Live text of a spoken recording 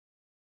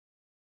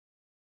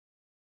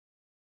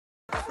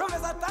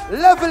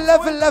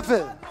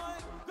Level.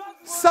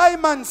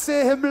 Simon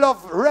say him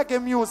love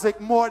reggae music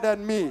more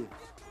than me.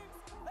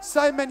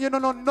 Simon, you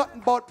don't know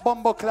nothing about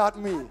bumbleclad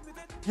me.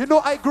 You know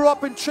I grew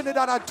up in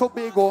Trinidad and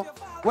Tobago.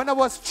 When I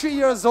was 3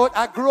 years old,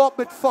 I grew up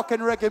with fucking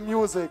reggae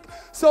music.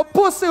 So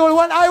pussy hole,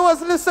 when I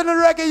was listening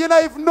to reggae, you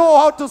don't even know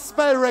how to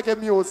spell reggae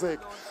music.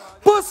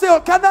 Pussy hole,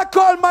 can I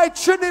call my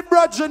Trini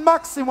brethren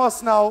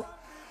Maximus now?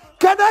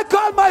 Can I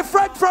call my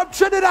friend from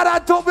Trinidad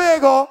and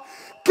Tobago?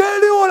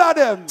 Kill the whole of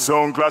them.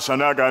 Song clash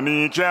and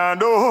agony can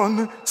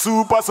done.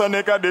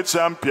 Supersonic are the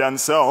champion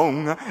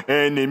song.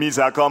 Enemies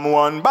are come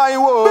one by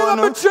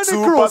one.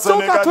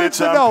 Supersonic are the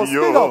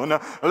champion.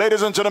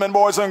 Ladies and gentlemen,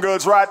 boys and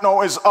girls, right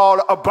now is all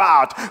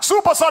about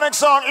Supersonic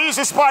song,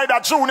 Easy Spider,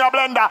 Junior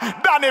Blender,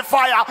 Danny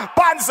Fire,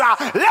 Panzer.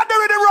 Let the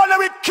rhythm run and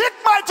we kick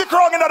Mighty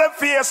Crown into the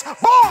face.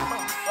 Boom!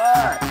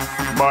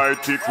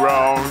 Mighty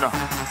Crown,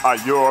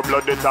 your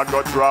blood that I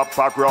got drop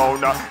a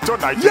ground.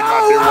 Tonight in the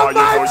war, you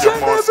know you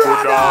must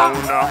go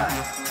down.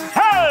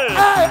 Hey!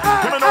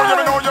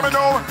 You me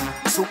know.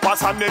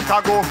 Supersonic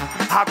I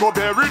go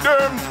bury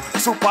them.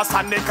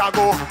 Supersonic I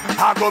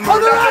go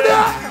murder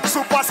them.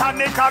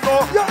 Supersonic I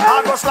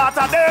go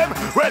slaughter them.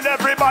 Well,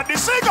 everybody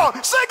sing out,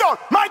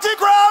 Mighty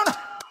Crown.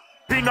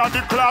 Inna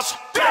the clash,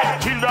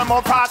 kill them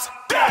up fast.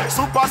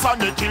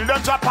 Supersonic kill the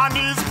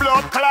Japanese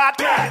blood clot.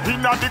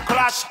 Inna the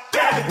clash,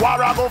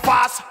 war a go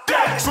fast.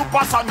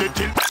 Supersonic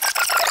kill.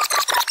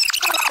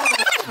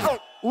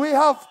 We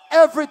have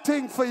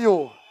everything for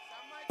you.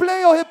 Play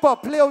your hip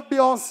hop, play your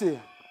Beyonce.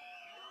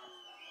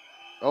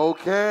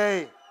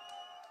 Okay.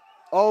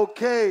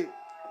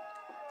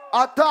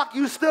 Attack,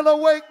 you still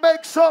awake?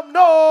 Make some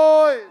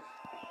noise.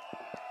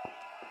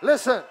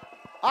 Listen,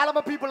 all of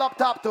my people up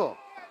top too.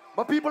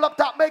 My people up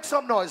top, make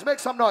some noise,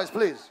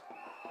 please.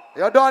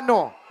 You don't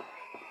know.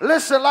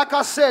 Listen, like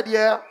I said,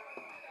 yeah.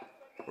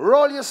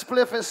 Roll your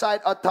spliff inside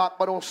Attack,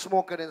 but don't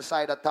smoke it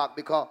inside Attack,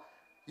 because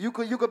you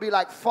could be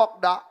like,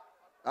 fuck that,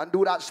 and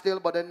do that still,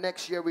 but then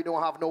next year we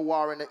don't have no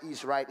war in the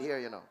East right here,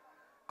 you know.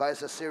 Because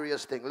it's a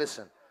serious thing.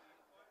 Listen.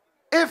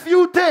 If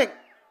you think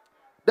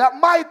that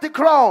Mighty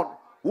Crown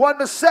won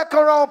the second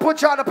round,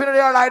 put your hand up in the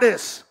air like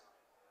this.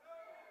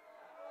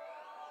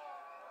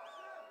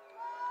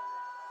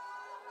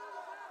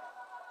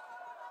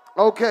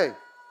 Okay.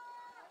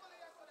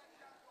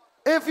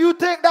 If you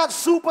think that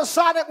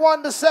Supersonic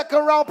won the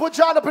second round, put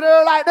your hand up in the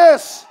air like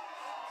this.